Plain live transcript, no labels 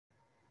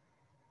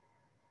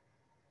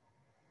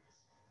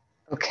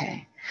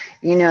Okay.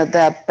 You know,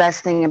 the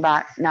best thing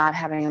about not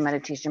having a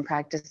meditation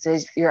practice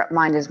is your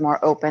mind is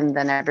more open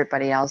than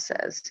everybody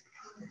else's.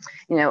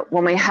 You know,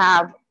 when we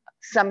have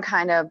some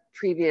kind of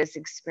previous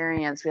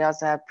experience, we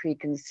also have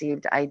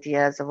preconceived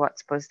ideas of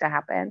what's supposed to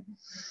happen.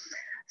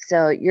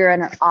 So you're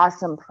in an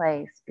awesome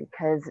place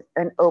because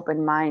an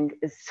open mind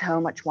is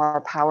so much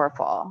more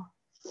powerful.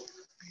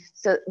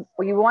 So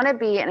you want to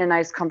be in a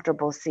nice,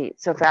 comfortable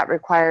seat. So if that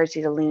requires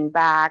you to lean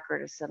back or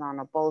to sit on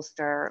a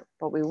bolster,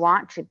 but we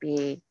want to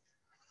be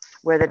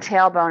where the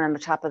tailbone and the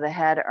top of the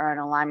head are in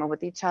alignment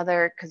with each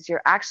other, because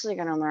you're actually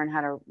going to learn how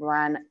to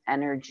run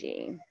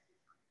energy.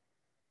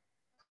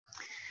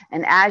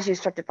 And as you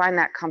start to find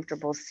that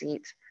comfortable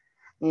seat,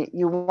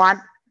 you want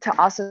to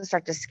also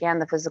start to scan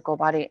the physical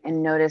body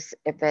and notice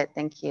if it,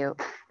 thank you,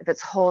 if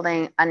it's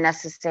holding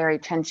unnecessary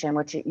tension,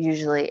 which it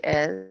usually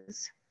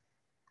is.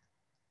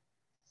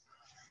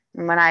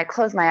 And when I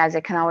close my eyes,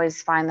 I can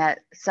always find that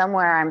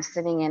somewhere I'm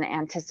sitting in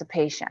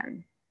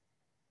anticipation.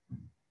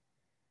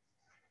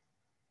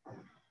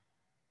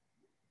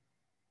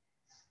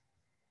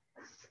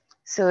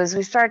 So as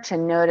we start to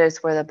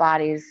notice where the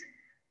body's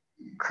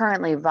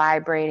currently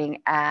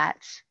vibrating at,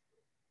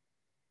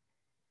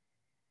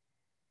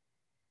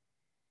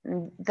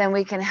 then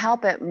we can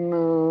help it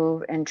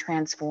move and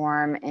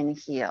transform and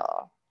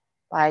heal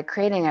by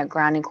creating a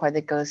grounding cord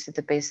that goes to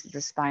the base of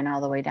the spine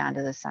all the way down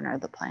to the center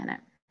of the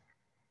planet.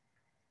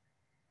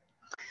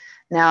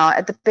 Now,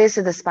 at the base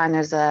of the spine,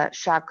 there's a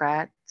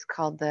chakra. It's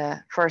called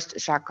the first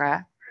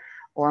chakra,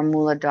 or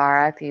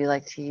Muladhara, if you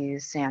like to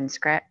use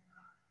Sanskrit.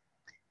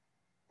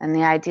 And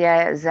the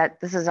idea is that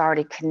this is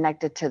already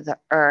connected to the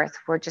earth.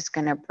 We're just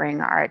going to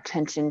bring our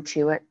attention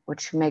to it,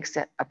 which makes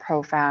it a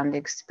profound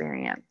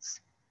experience.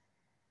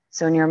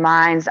 So in your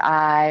mind's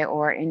eye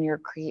or in your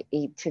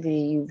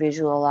creativity, you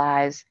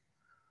visualize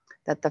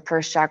that the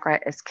first chakra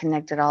is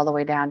connected all the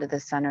way down to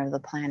the center of the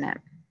planet.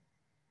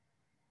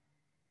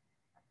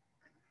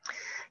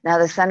 Now,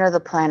 the center of the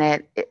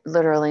planet, it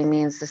literally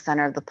means the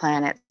center of the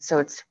planet. So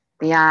it's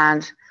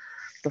beyond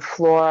the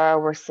floor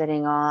we're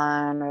sitting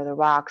on, or the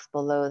rocks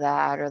below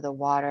that, or the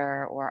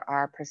water, or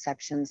our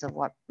perceptions of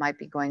what might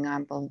be going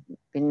on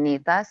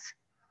beneath us.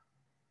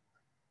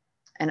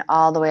 And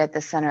all the way at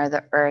the center of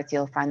the earth,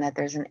 you'll find that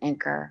there's an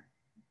anchor.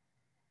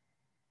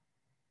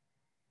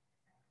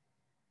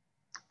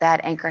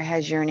 That anchor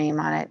has your name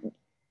on it,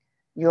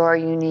 your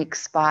unique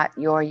spot,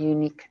 your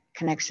unique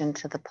connection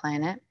to the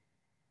planet.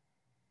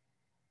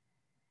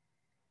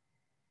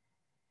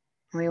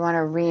 We want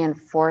to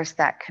reinforce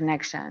that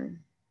connection,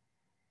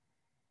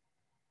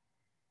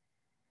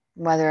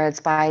 whether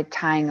it's by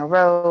tying a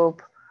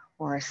rope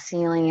or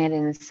sealing it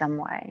in some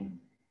way.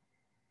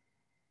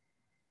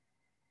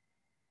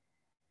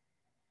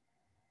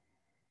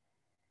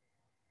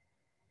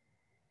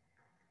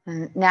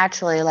 And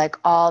naturally, like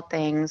all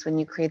things, when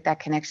you create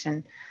that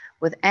connection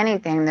with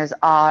anything, there's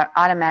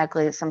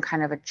automatically some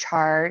kind of a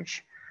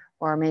charge,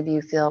 or maybe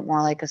you feel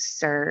more like a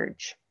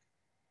surge.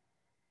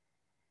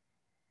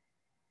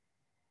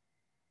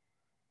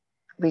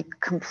 We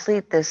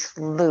complete this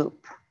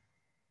loop.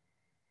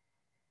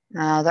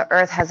 Now, the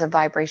earth has a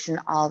vibration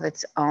all of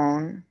its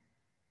own.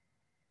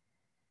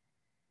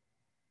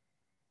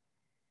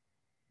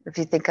 If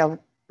you think of,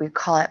 we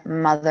call it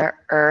Mother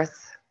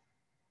Earth.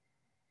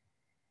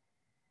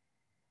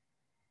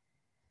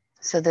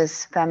 So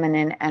this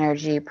feminine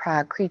energy,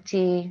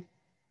 Prakriti,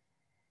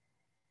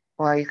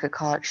 or you could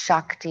call it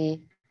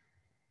Shakti,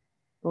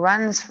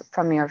 runs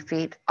from your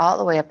feet all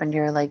the way up into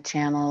your leg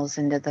channels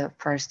into the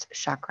first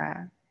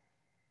chakra.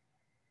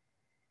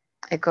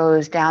 It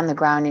goes down the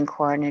grounding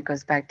cord and it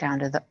goes back down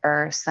to the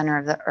earth, center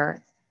of the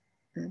earth.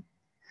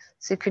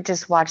 So you could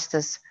just watch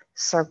this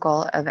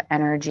circle of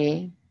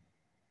energy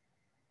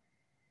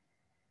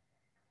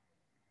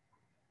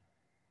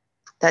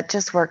that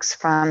just works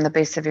from the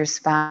base of your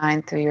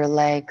spine through your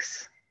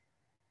legs.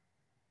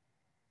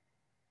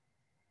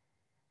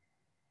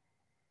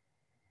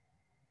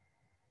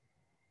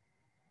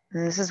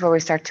 And this is where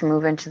we start to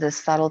move into the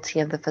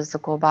subtlety of the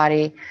physical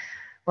body,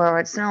 where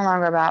it's no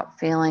longer about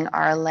feeling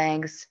our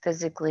legs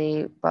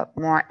physically, but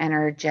more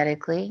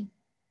energetically.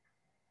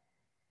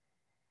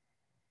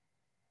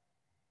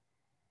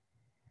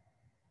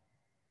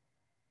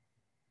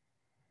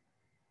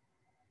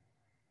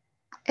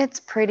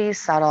 It's pretty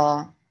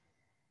subtle.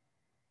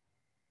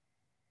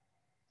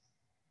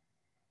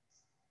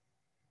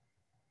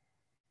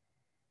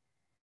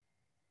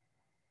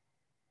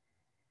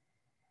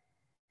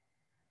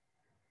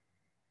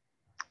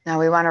 Now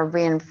we want to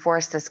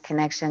reinforce this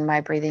connection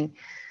by breathing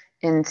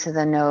into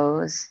the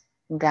nose,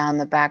 down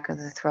the back of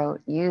the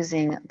throat,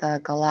 using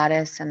the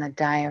glottis and the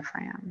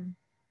diaphragm.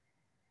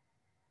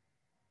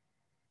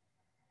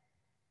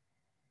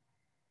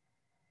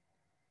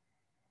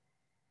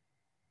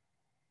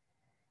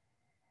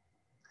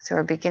 So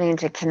we're beginning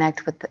to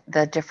connect with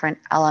the different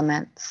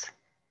elements.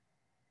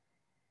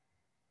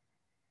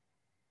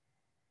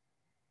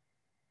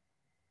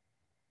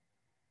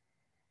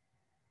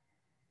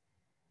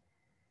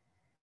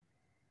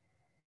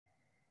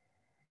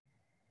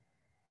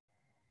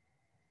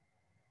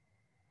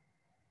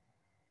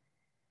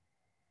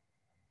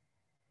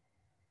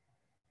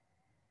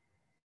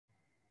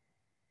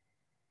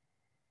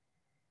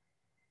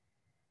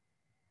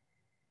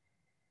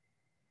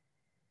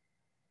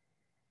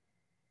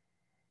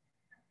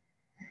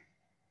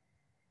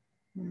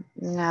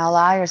 Now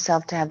allow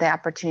yourself to have the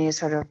opportunity to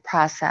sort of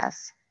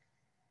process.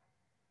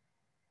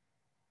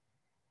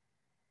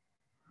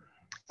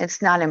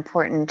 It's not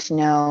important to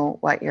know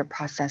what you're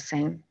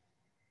processing.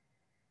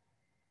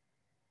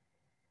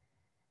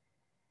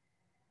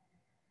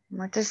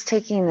 We're just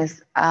taking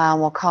this,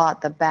 we'll call it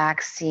the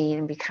back seat,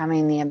 and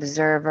becoming the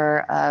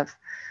observer of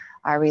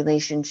our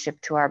relationship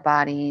to our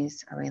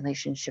bodies, our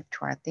relationship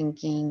to our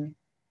thinking,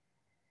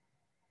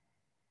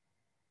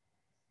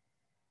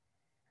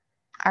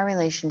 our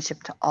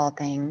relationship to all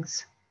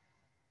things.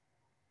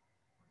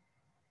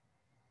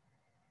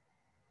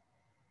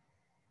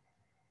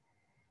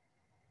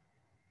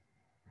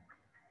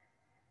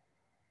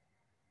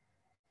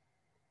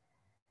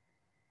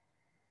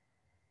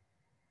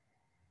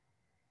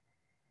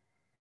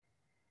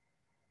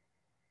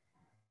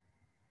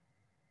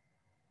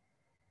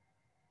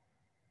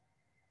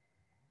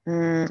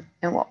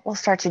 And what we'll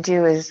start to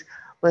do is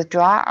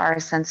withdraw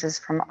our senses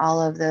from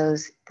all of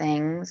those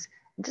things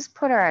and just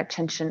put our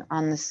attention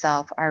on the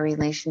self, our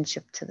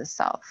relationship to the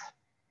self.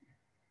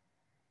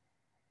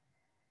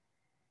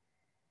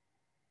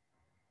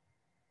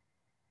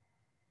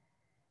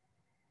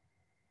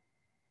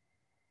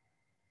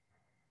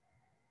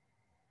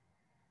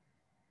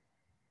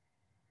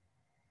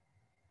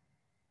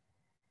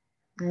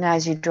 And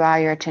as you draw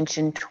your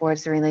attention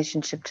towards the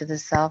relationship to the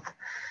self,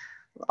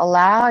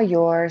 allow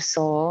your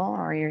soul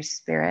or your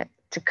spirit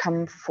to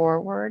come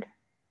forward.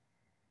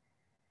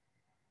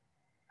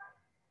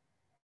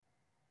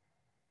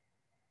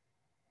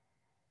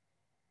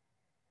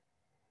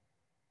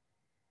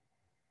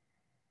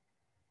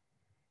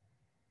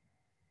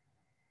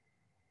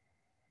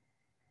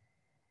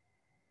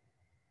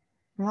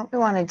 And what we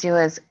want to do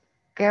is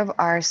give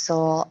our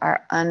soul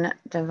our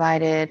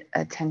undivided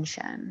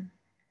attention.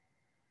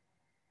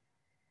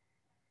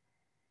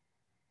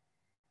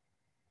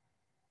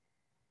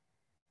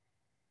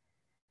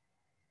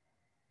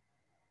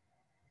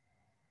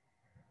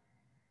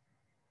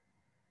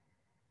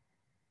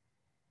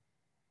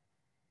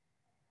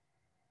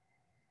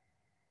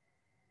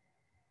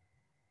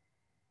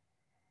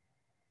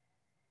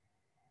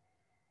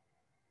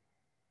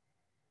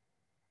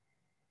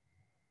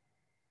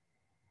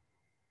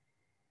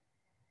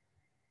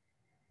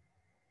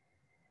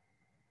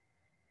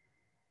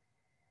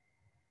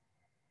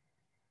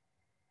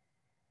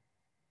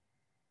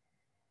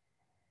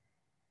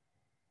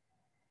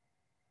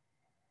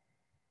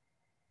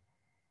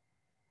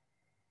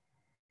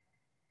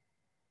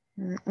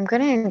 I'm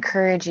going to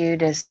encourage you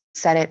to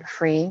set it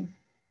free.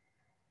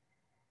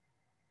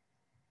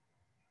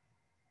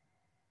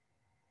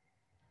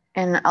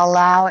 And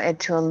allow it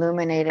to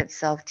illuminate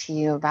itself to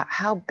you about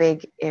how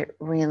big it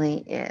really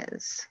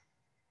is.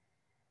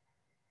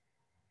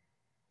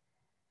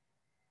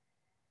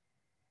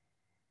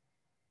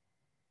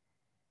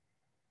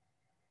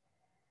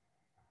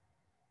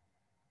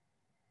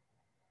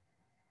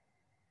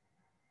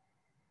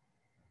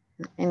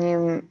 And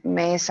you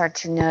may start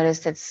to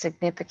notice it's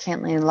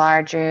significantly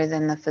larger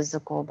than the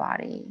physical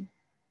body.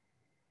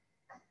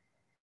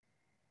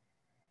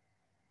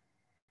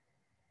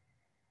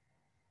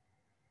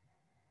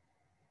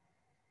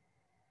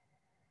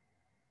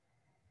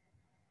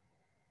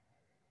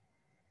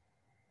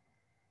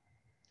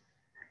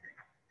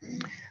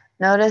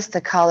 Notice the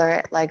color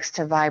it likes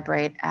to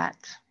vibrate at.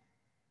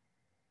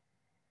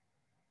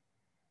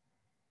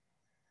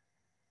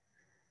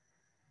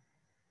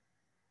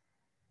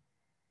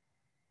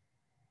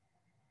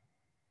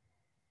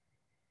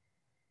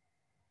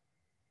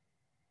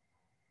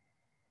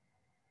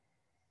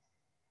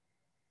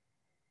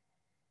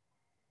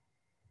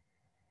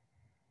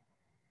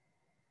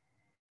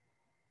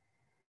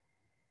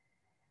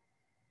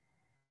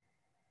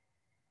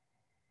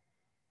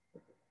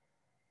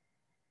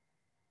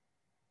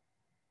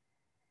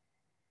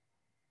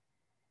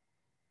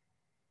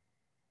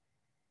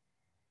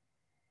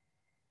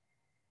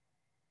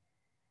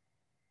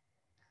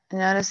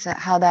 Notice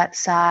how that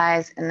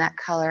size and that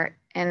color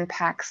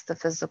impacts the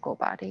physical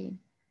body.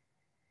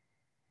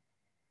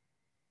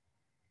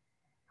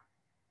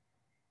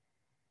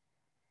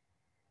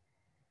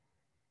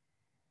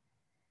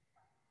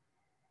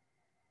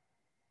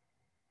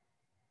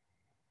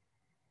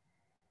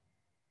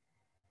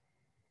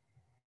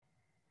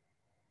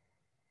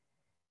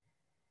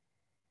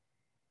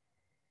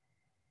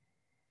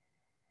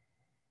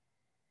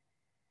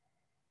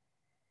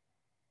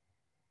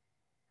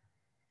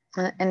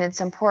 And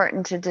it's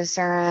important to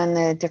discern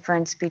the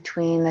difference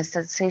between the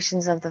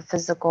sensations of the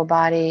physical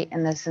body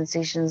and the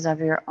sensations of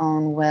your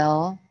own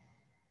will.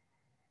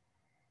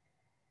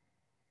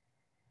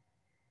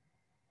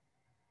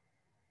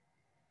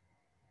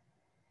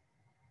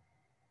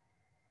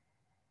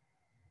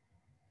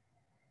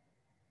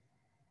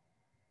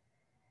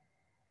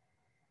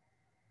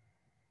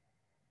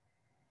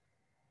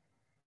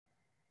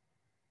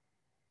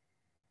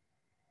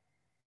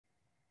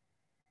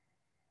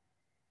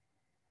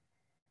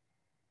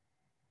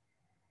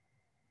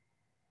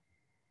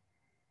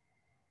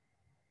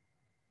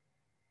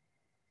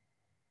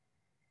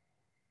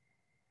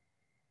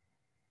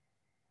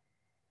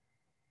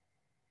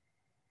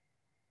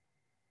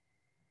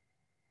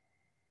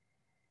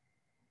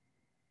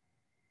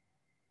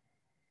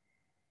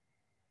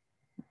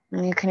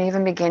 And you can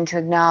even begin to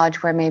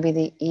acknowledge where maybe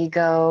the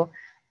ego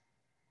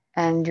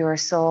and your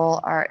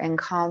soul are in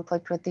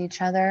conflict with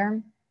each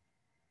other.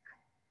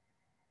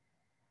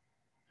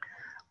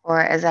 Or,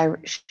 as I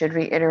should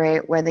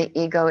reiterate, where the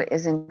ego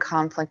is in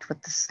conflict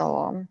with the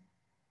soul.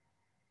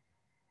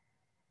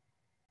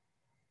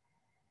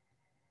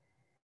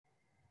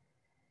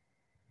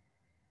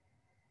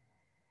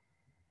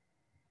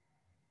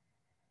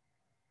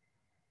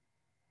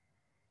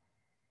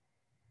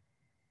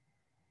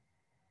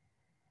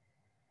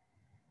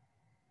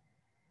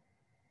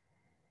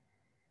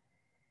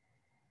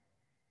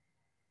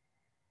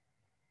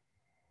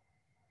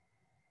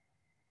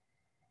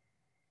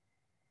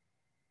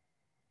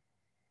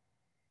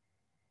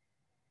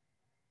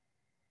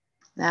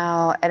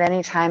 Now, at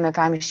any time, if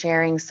I'm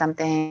sharing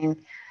something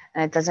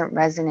and it doesn't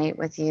resonate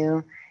with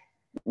you,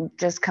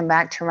 just come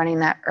back to running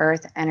that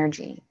earth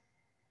energy.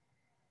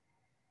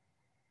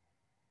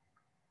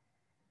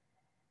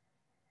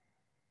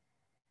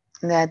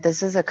 That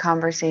this is a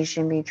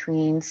conversation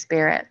between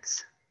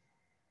spirits.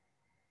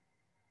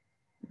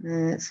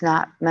 And it's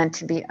not meant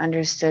to be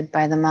understood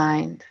by the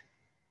mind.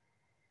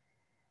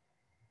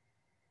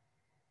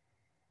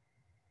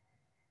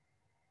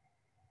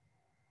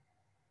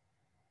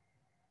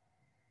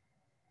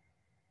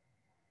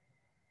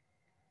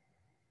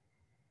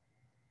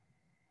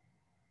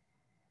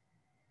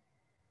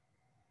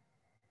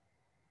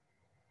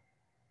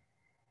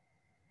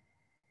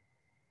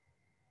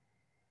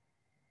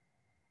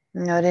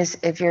 Notice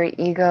if your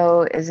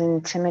ego is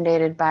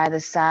intimidated by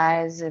the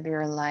size of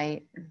your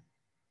light.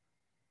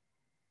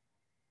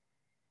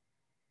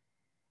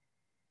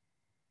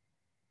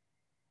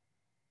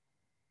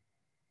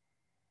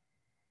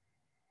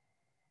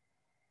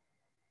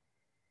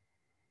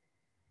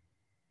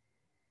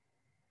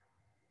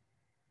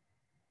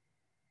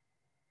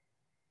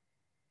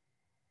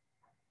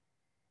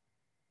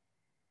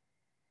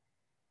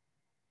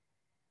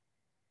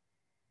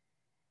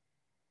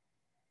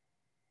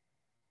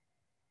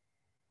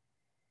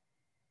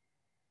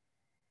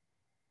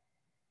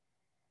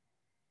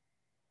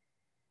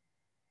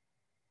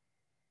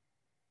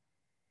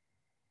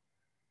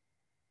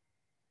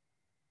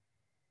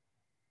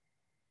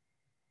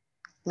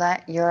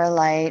 Let your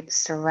light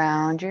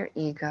surround your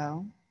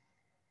ego.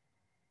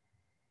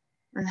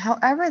 And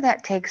however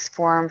that takes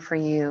form for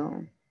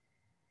you,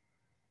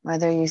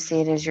 whether you see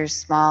it as your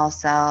small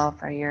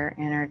self or your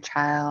inner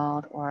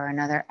child or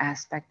another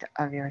aspect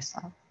of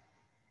yourself.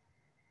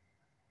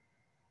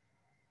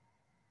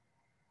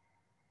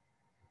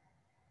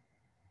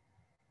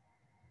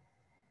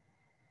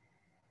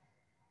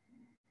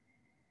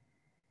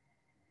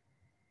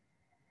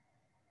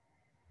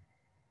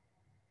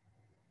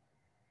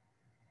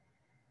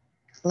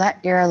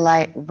 Let your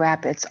light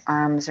wrap its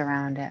arms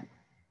around it.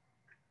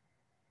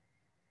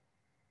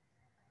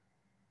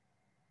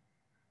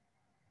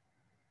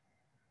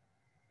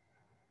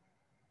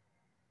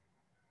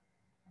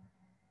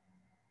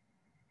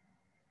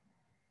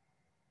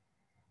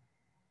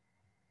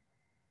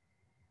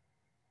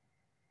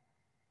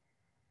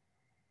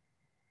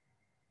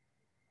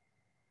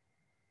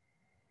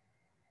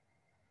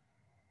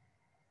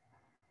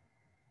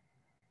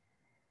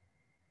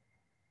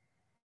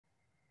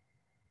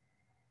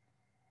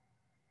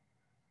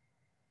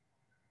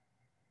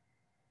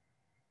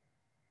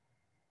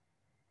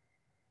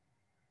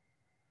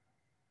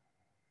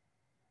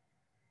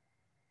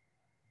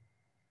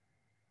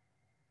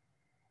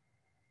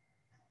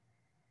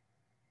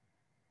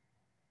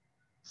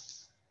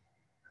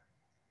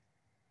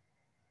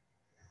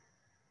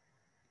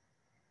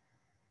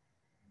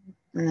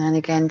 And then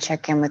again,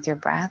 check in with your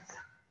breath.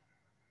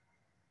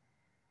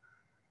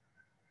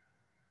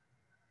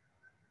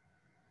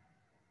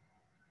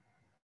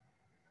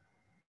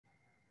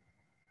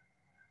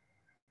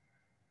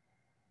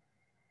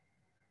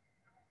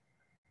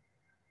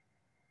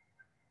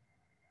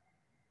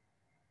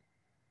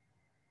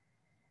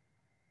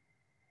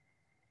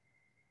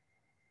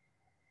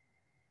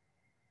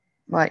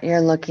 What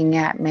you're looking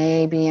at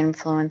may be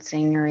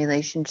influencing your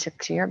relationship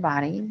to your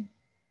body.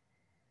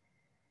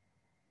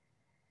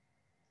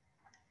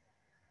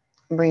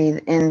 Breathe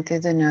in through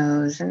the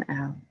nose and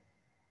out.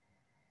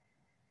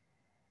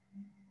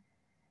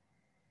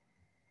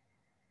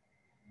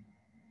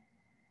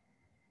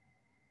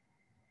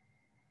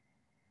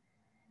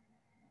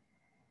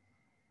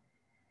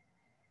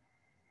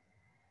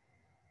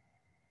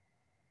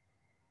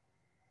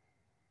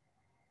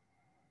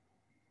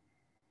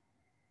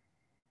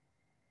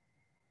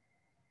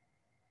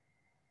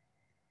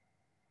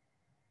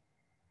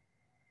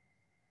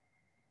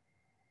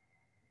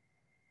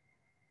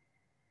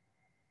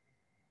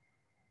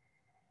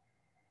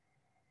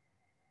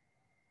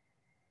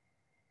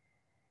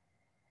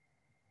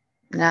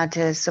 Now,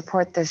 to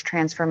support this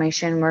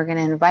transformation, we're going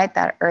to invite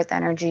that earth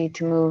energy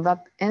to move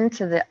up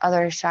into the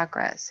other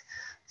chakras.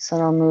 So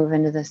it'll move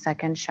into the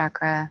second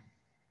chakra,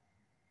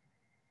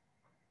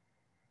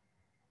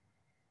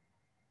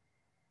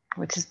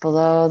 which is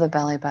below the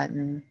belly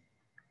button,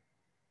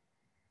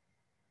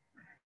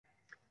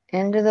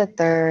 into the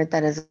third,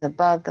 that is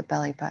above the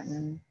belly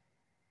button,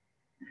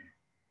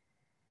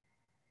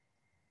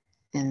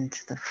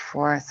 into the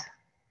fourth,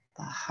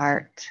 the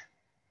heart,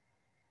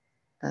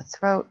 the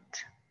throat,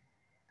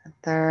 the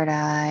third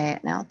eye,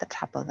 now at the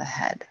top of the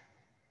head.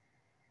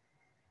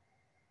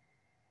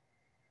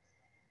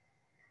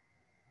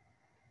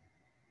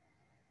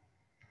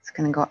 It's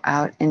going to go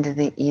out into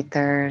the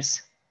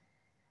ethers.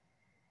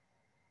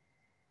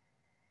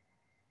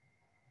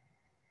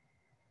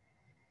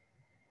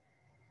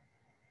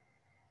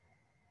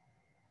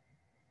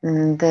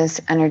 And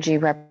this energy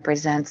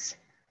represents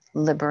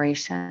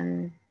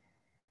liberation.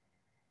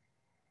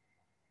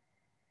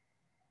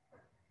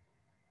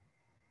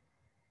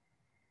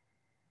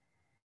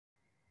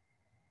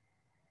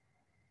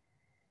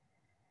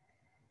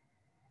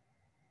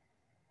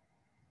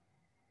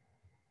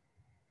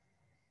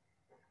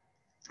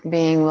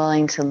 Being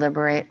willing to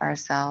liberate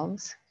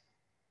ourselves.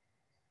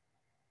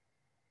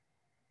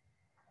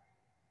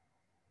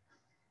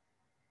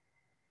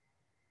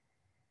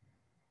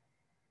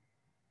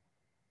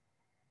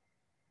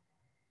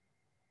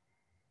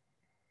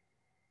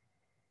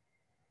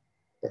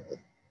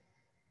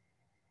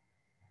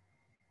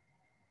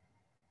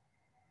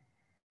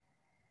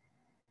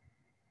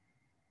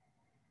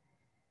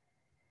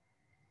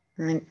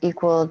 And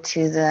equal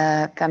to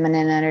the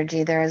feminine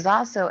energy, there is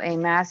also a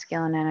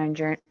masculine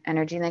energy,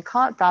 and they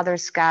call it Father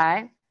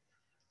Sky.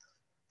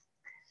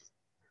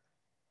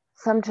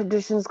 Some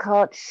traditions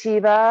call it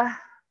Shiva,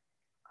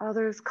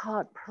 others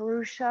call it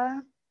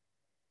Purusha.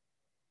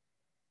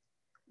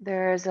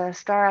 There's a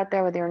star out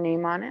there with your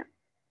name on it.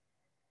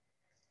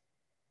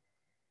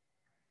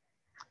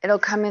 It'll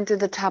come in through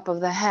the top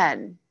of the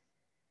head.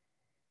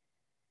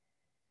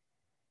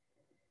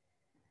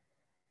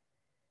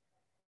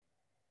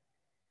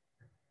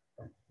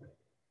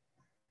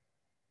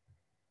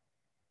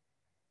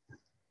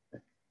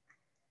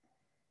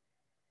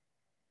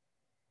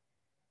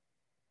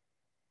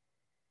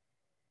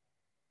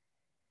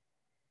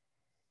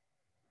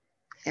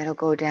 It'll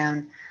go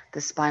down the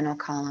spinal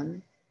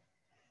column.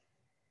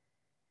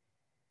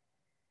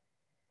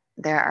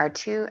 There are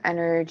two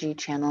energy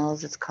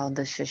channels. It's called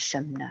the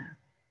Sushumna.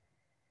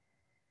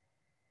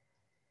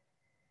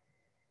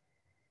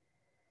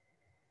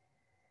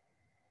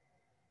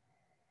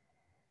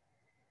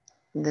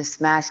 This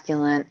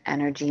masculine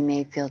energy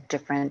may feel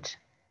different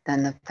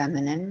than the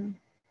feminine.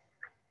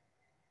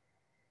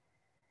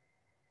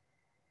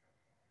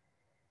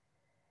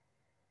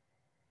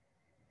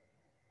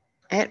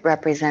 It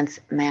represents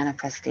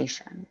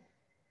manifestation.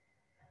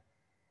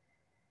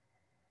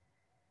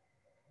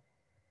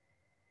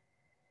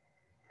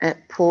 It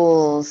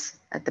pulls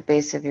at the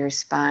base of your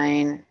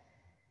spine,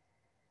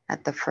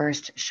 at the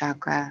first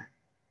chakra,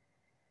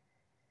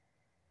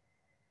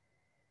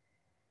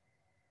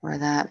 where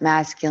the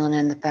masculine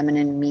and the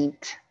feminine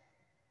meet.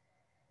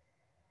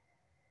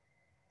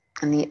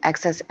 And the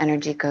excess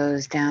energy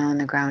goes down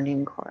the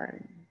grounding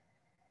cord.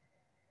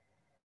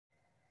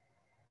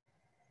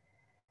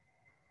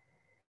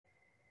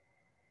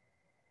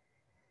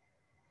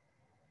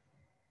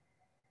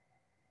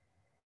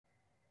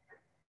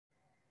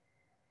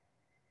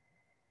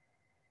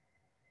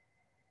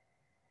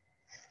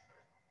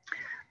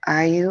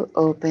 Are you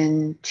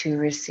open to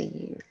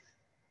receive?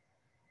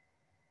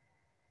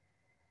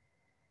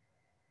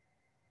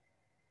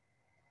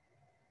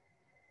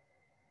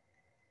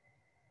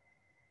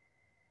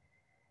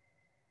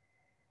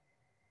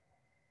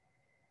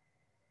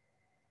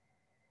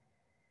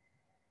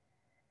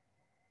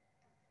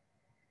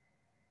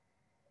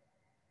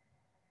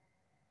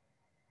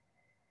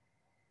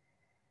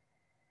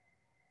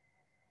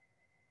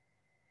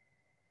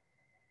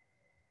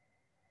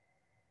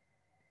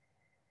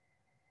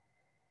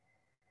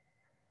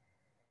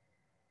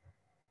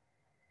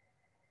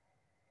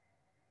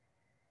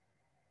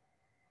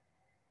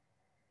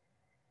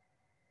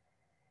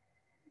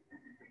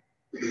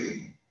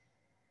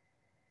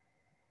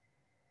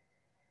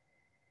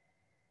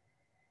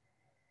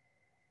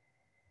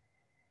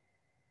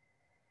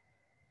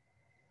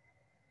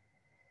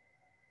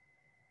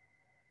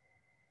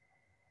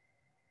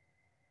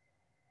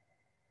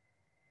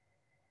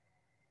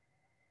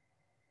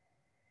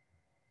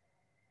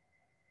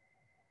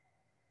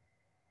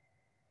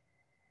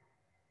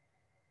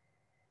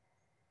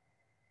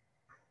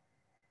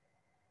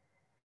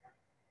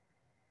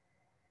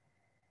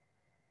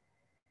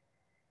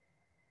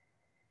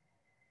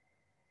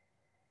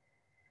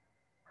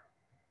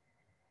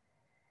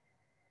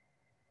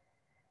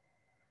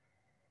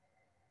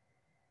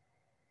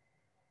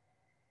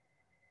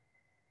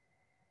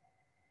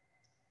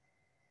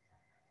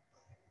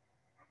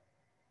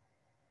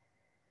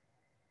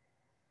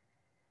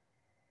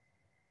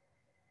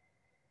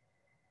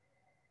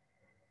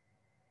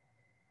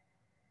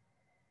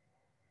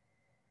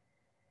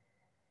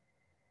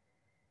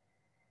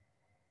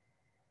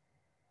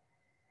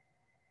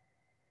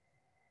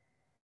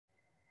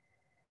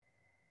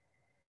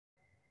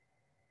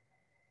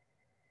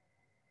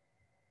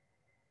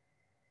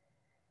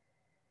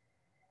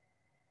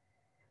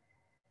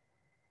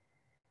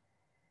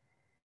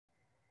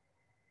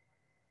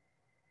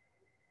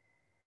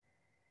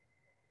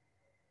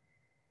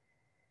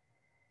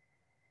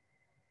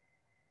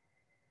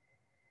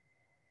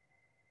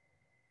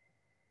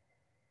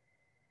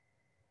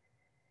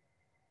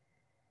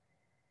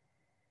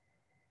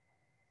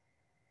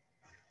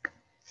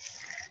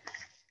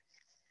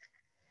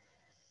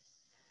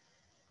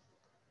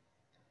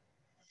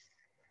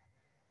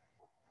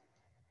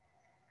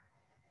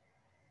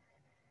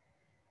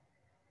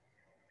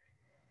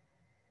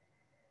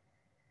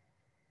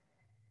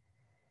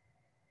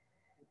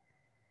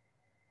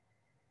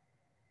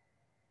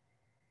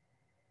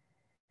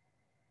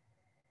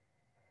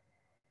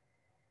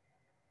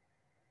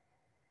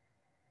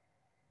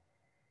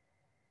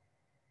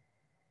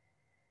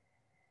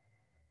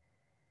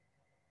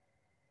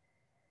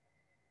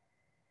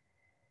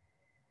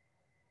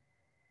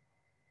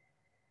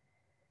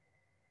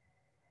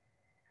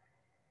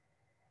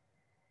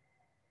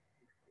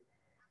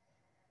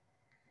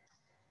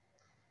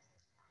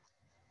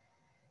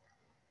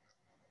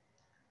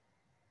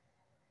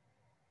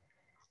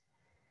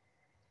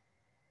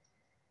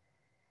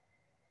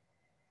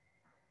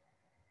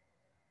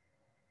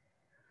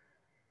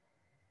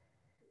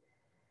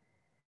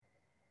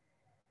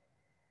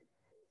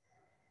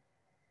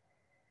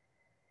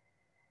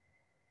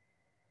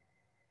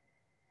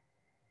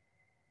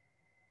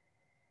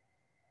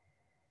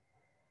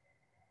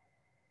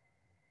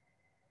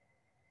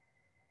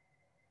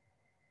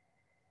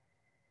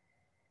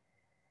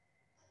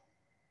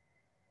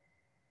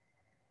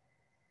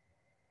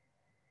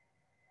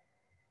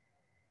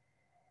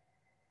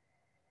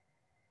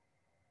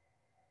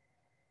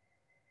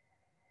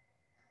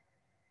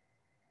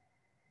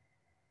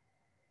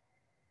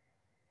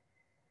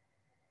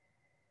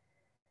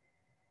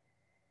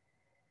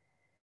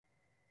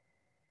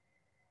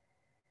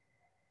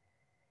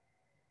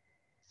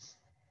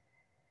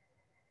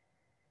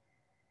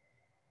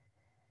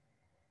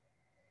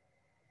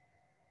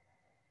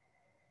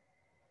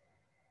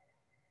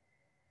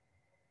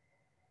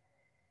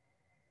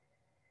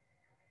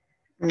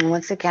 And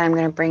once again, I'm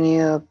going to bring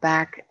you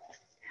back,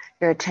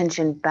 your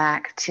attention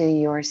back to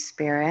your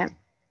spirit.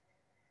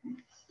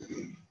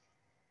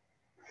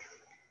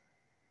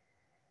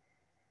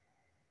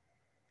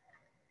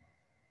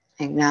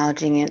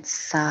 Acknowledging its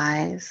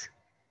size.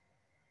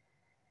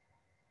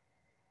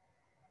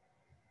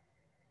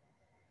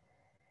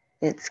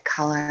 Its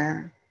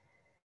color.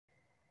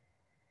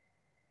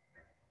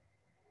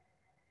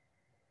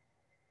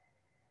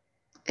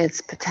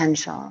 Its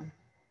potential.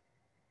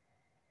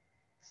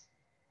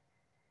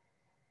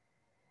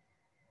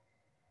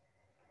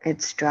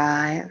 Its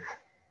drive.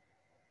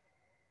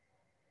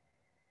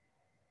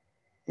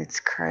 Its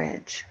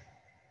courage.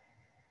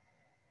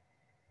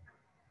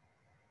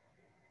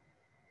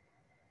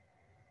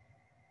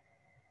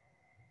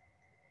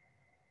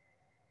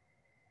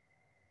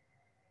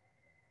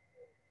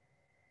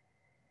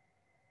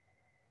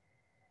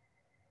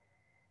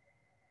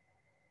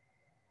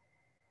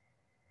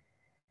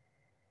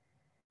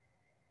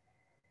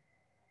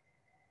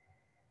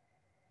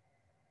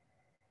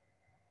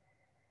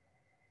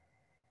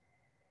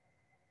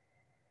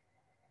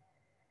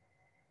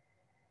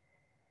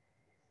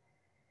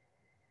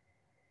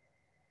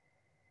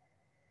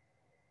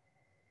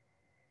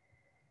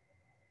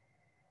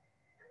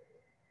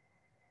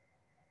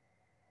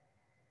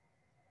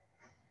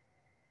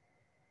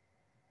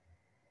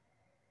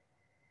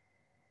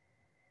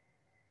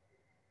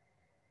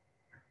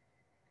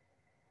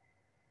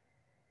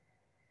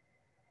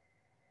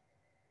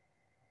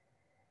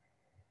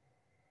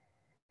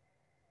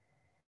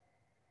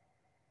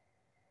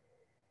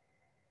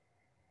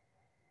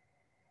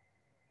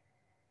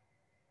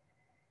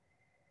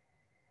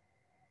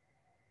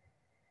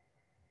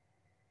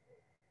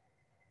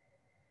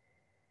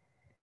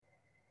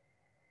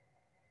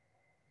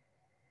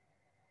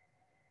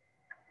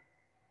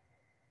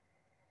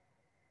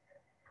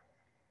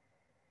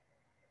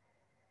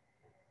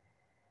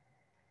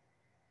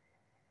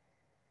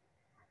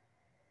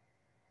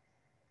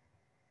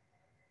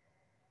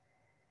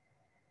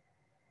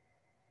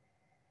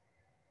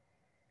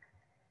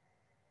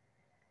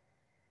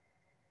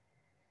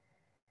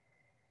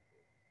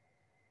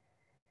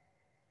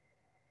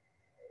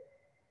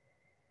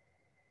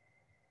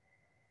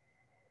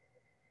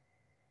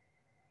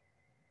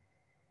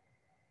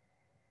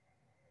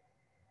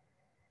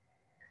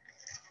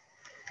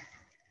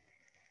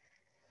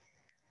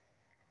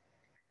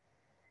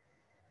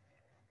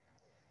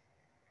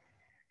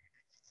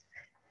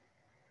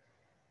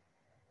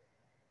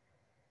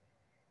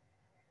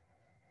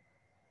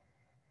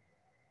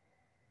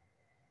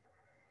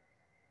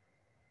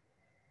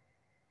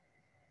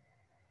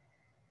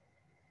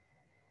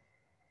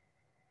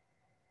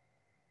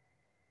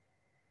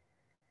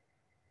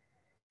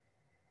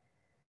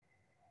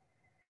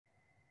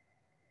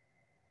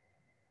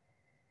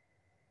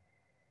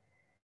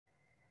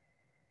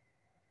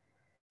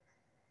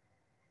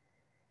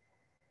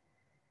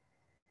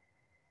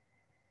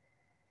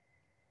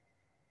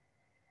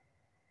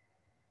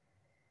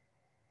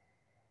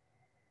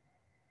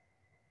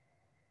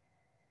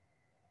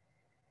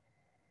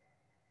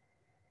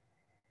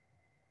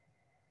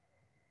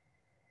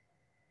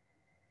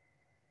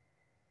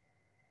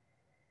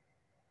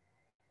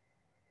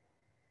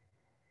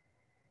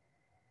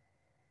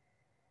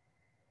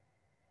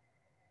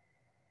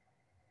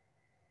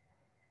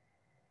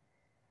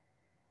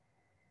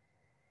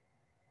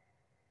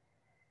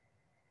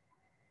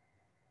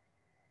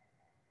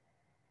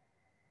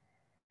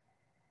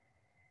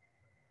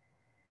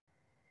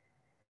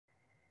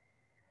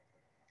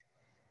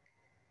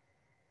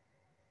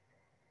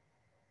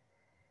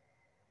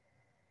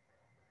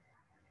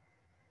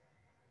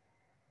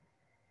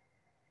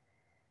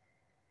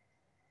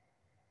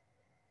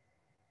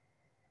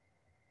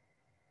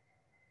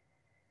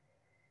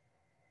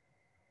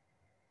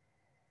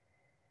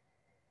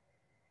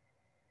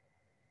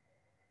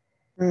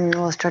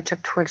 We'll stretch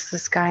up towards the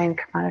sky and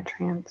come out of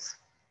trance.